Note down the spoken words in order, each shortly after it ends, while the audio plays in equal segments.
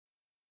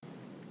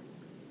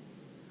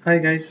Hi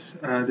guys,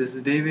 this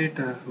is David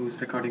who is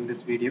recording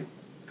this video.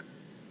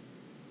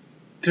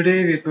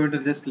 Today we are going to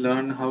just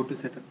learn how to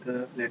set up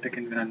the LaTeX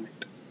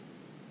environment.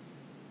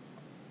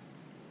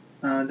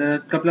 There are a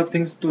couple of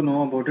things to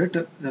know about it.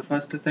 The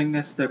first thing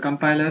is the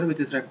compiler,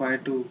 which is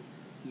required to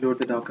load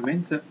the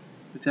documents,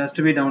 which has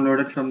to be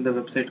downloaded from the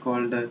website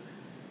called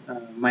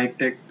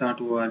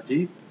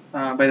mytech.org.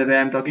 By the way,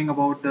 I'm talking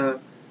about the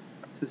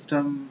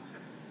system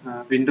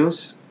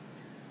Windows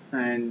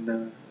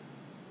and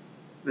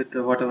with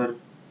whatever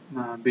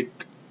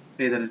bit,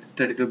 either it's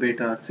 32-bit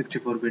or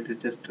 64-bit,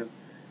 it just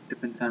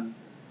depends on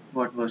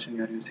what version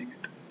you are using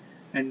it.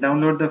 And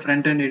download the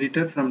front-end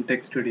editor from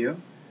Text Studio.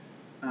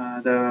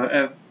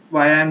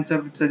 Why I'm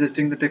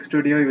suggesting the Text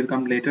Studio, you will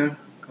come later.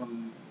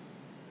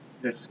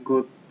 Let's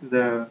go to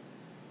the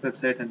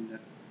website and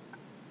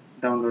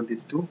download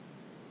these two.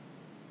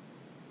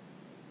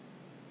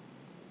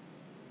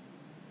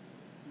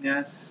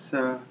 Yes,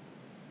 there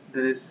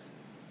is.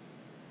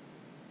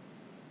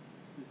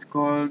 It's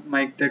called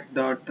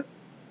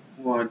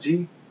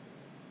mytech.org,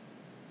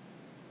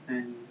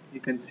 and you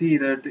can see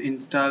that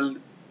installed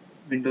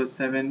Windows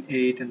 7,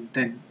 8, and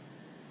 10.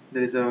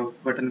 There is a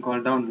button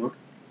called download.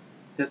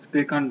 Just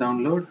click on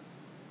download.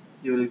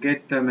 You will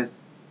get a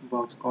message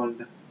box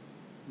called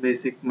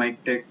basic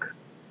mytech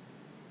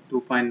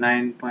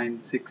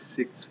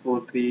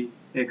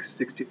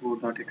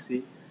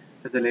 2.9.6643x64.exe.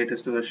 That's the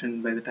latest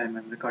version by the time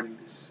I'm recording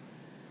this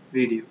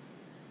video.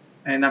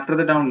 And after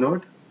the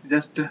download,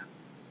 just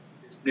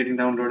it's getting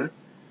downloaded.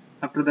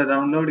 After the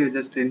download, you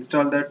just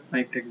install that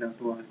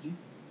mytech.org.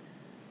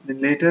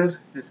 Then later,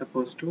 you're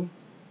supposed to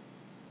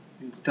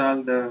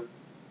install the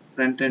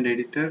front-end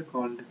editor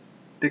called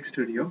Text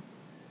Studio,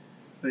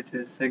 which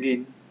is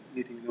again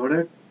getting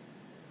loaded,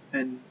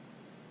 and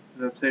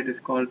the website is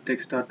called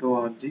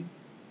text.org,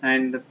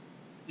 and the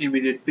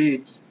immediate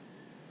page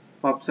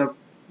pops up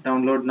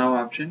download now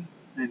option,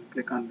 and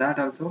click on that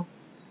also.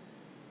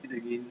 It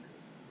again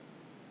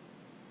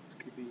is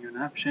giving you an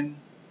option.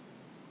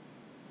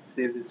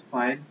 Save this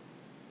file,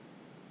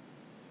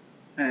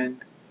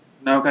 and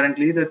now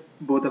currently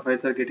both the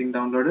files are getting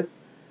downloaded.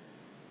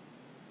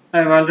 I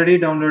have already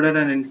downloaded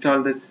and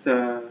installed this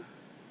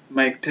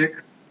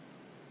mytech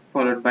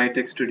followed by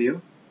Text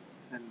Studio.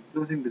 So I'm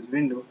closing this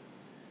window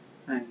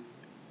and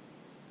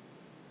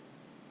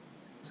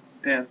some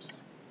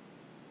tabs.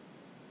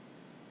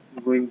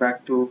 I'm going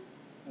back to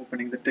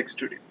opening the Text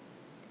Studio.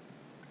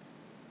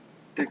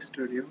 Text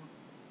Studio.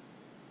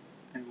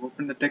 I've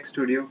opened the Text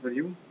Studio for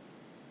you.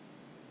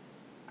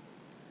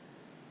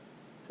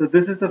 So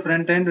this is the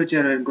front end which you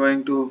are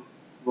going to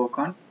work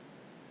on.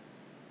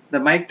 The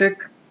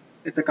mytech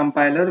is a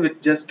compiler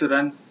which just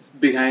runs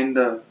behind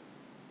the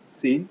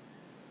scene,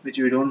 which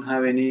we don't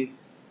have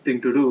anything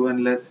to do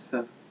unless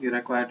you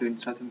require to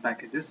install some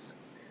packages.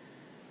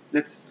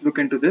 Let's look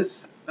into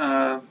this.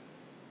 Let's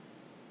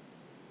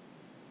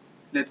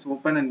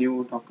open a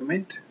new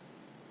document.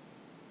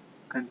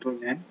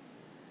 Control N.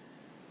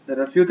 There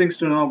are a few things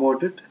to know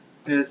about it.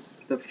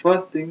 The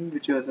first thing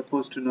which you are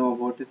supposed to know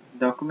about is the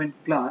document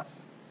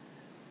class,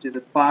 which is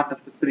a part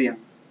of the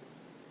preamble.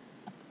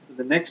 So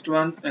the next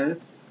one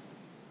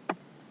is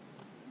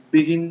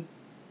begin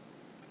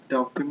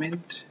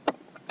document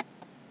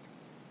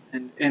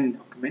and end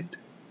document.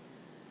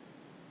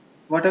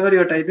 Whatever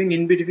you are typing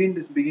in between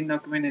this begin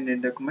document and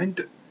end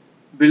document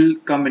will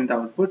come in the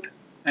output,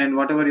 and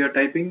whatever you are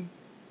typing,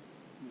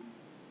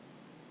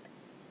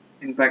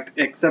 in fact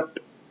except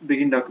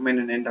begin document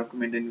and end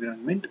document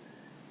environment,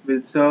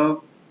 will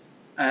serve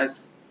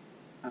as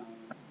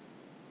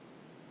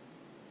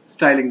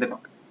styling the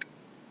document.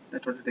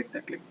 That's what it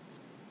exactly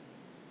means.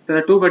 There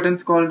are two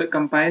buttons called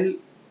compile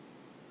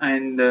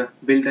and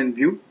build and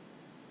view,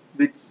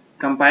 which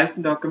compiles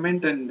the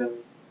document and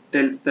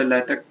tells the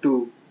LaTeX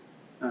to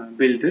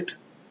build it,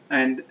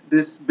 and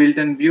this build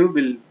and view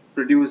will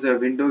produce a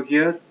window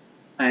here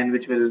and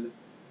which will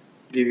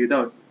give you the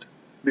output.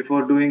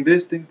 Before doing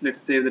these things, let's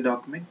save the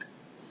document.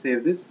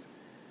 Save this.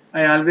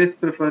 I always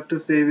prefer to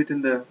save it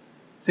in the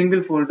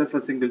single folder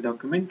for single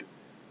document.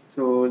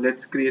 So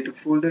let's create a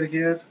folder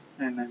here,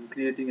 and I'm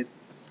creating a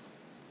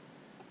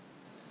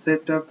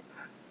setup,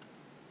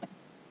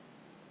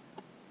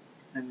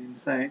 and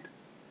inside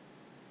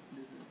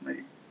this is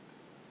my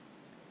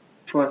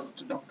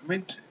first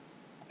document.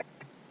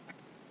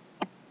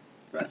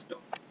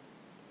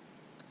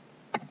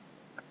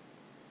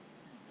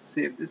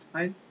 Save this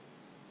file.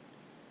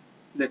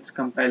 Let's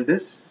compile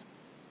this.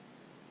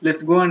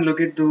 Let's go and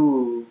look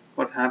into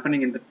what's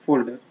happening in the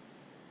folder.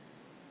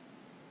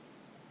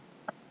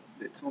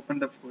 Let's open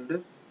the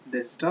folder,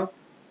 desktop,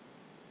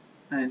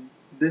 and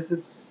this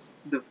is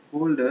the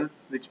folder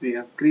which we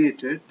have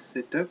created,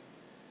 setup,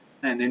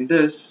 and in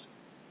this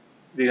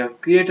we have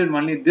created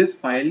only this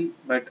file,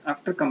 but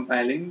after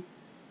compiling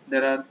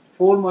there are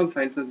 4 more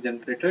files as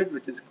generated,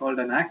 which is called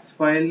an ax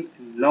file,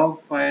 and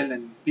log file,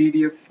 and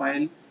pdf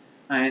file,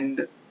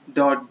 and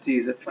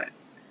 .gz file.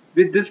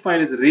 With this file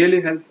is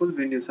really helpful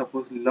when you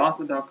suppose lost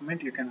the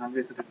document, you can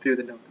always retrieve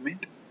the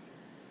document.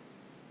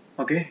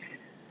 Okay,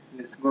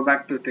 let's go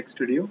back to Text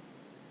Studio,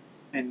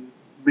 and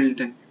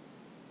built-in.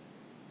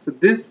 So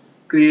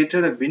this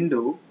created a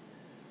window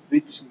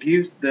which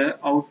gives the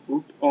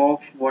output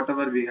of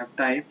whatever we have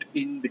typed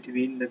in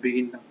between the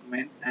begin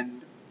document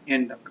and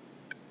end document.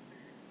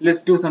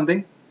 Let's do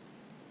something.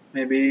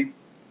 Maybe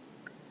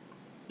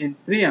in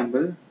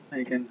preamble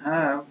I can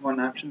have one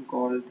option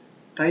called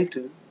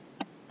title.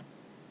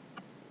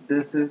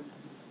 This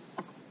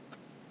is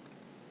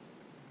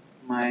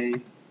my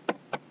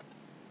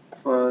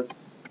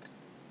first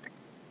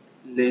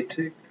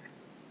LaTeX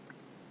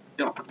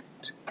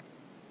document,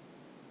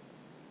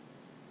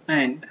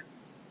 and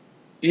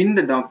in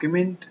the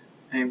document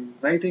I am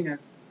writing a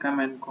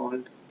command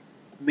called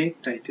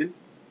make title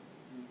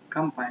and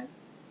compile.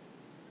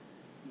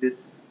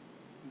 This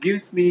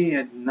gives me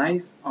a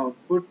nice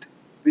output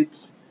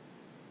which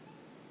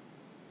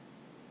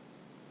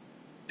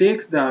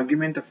takes the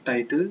argument of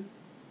title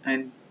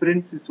and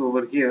prints this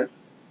over here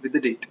with the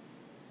date.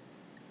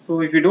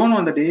 So if you don't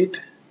want the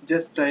date,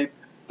 just type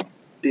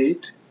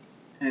date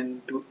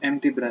and to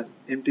empty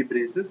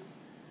braces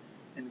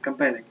and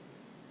compile again.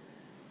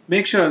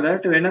 Make sure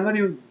that whenever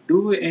you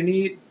do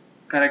any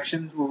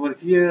corrections over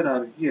here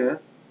or here,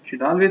 you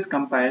should always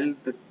compile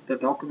the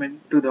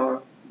document to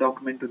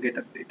get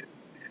updated.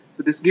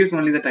 So this gives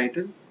only the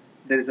title.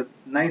 There is a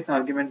nice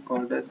argument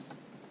called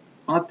as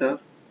author,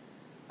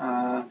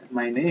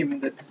 my name,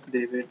 that's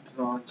David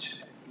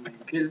Raj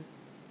Michael.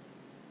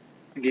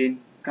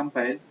 Again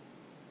compile.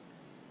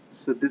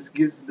 So this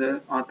gives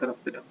the author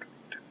of the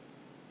document.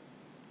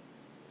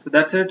 So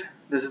that's it.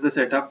 This is the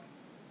setup.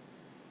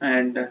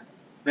 And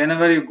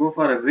whenever you go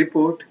for a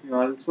report, you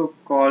also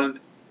called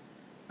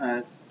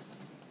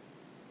as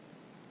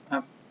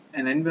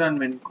an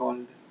environment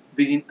called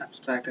begin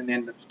abstract and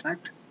end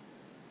abstract.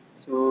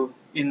 So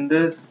in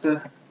this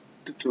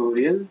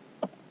tutorial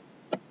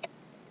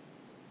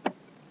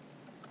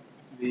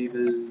we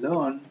will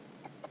learn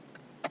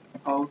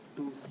how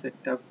to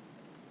set up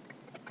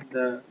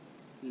the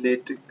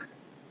LaTeX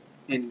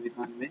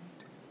environment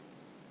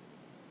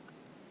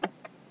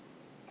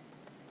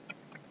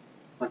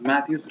for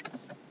math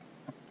users.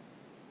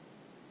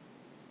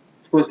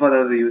 Of course, for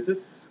other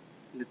users,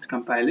 let's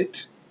compile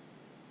it.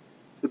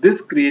 So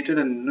this created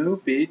a new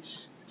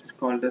page which is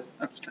called as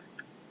abstract.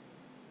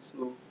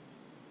 So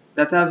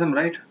that's awesome,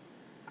 right?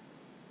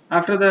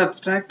 After the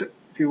abstract,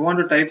 if you want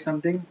to type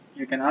something,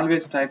 you can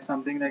always type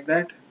something like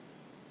that.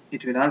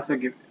 It will also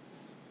give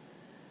this.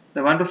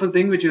 The wonderful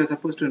thing which you are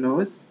supposed to know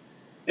is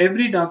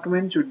every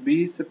document should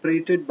be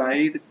separated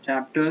by the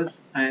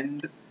chapters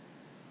and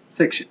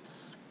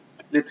sections.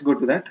 Let's go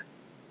to that.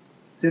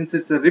 Since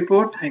it's a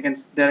report, I can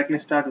directly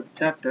start with the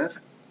chapter.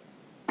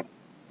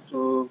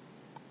 So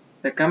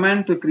the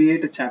command to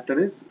create a chapter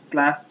is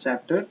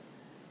 /chapter,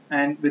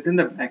 and within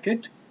the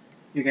bracket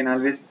you can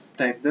always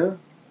type the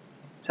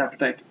chapter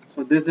title.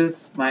 So this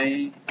is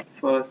my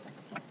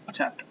first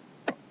chapter.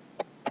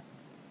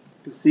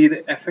 To see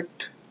the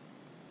effect,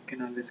 you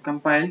can always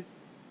compile,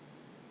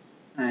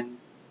 and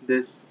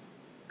this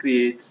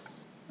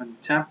creates a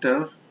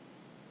chapter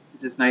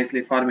which is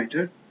nicely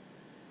formatted.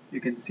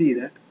 You can see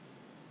that,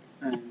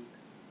 and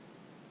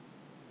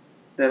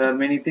there are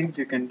many things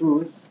you can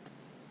do.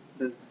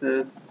 This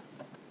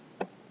is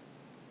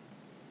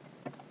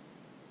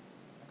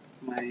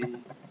my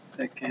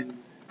second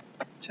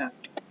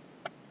chapter.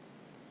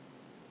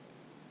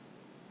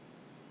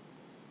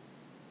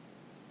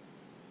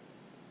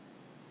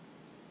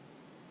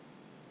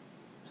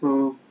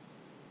 So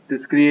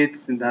this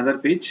creates in the other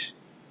page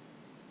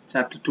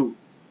chapter 2.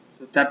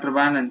 So chapter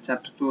 1 and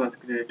chapter 2 are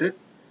created.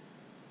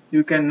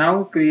 You can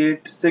now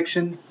create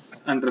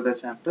sections under the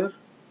chapter.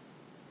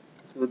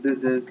 So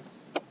this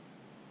is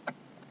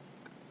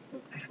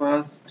the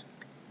first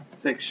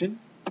section.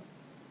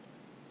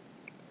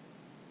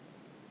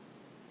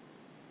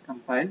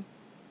 Compile.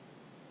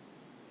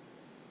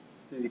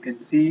 So you can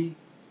see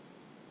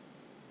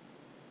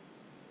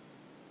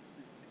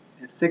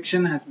a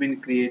section has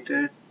been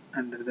created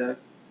under the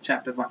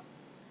chapter 1.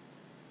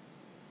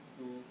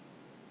 So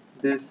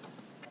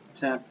this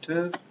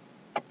chapter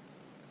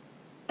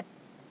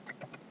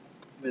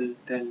will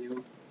tell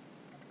you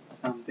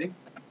something.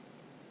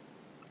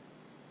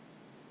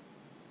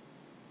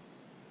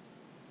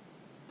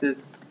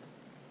 This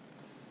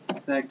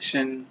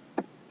section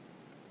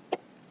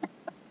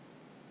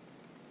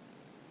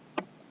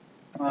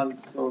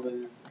also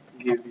will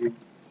give you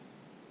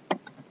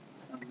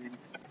some info.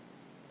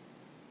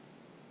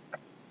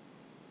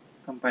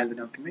 Compile the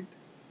document.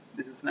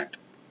 This is not.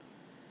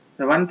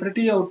 The one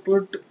pretty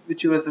output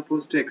which you are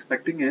supposed to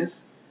expecting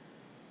is,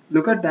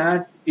 look at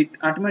that, it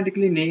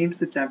automatically names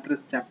the chapter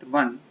as chapter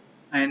 1,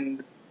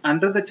 and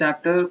under the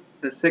chapter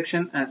the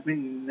section has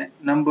been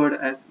numbered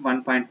as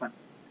 1.1.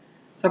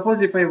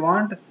 Suppose if I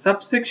want a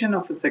subsection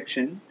of a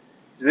section,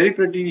 it's very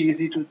pretty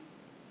easy to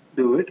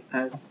do it.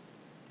 As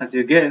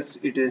you guessed,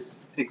 it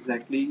is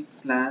exactly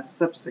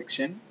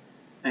 /subsection,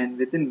 and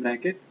within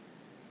bracket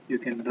you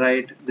can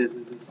write this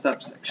is a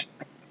subsection.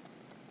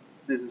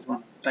 This is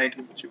one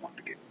title which you want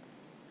to give.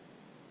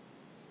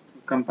 So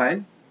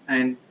compile,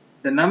 and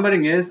The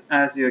numbering is,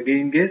 as you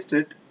again guessed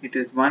it, it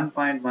is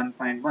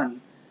 1.1.1,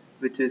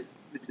 which is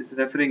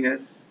referring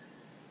as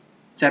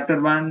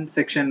chapter 1,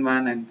 section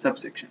 1 and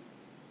subsection.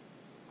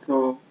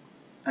 So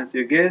as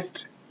you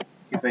guessed,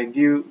 if I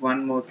give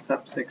one more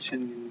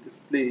subsection in this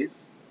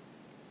place,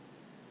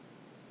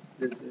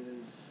 this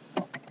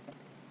is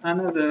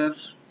another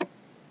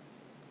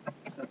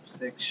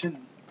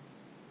subsection,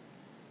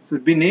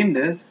 should be named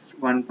as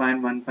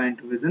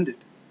 1.1.2, isn't it?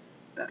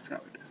 That's how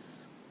it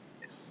is.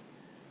 Yes.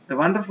 The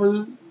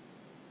wonderful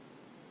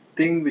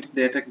thing which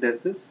LaTeX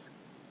does is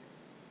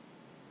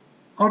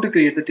how to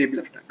create the table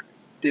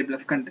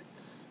of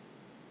contents.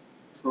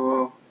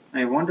 So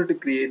I wanted to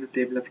create a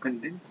table of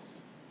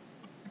contents.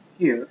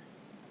 Here,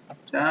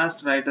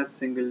 just write a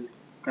single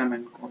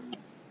command called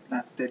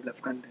 /table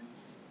of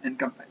contents and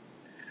compile.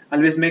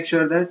 Always make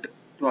sure that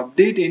to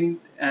update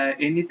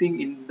anything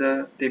in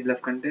the table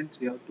of contents,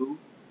 we have to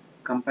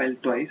compile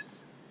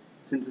twice,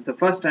 since the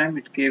first time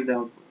it gave the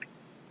output.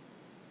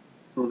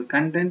 So the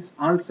contents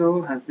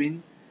also has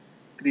been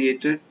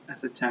created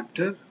as a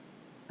chapter,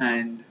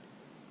 and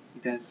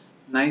it has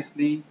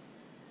nicely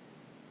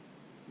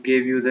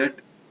gave you that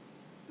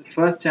the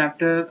first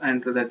chapter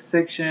under that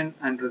section,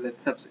 under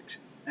that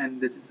subsection, and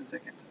this is the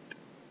second chapter.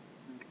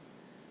 Okay.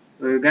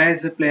 So you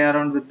guys play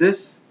around with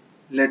this.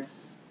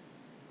 Let's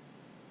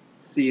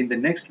see in the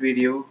next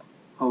video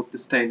how to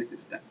style it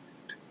this time.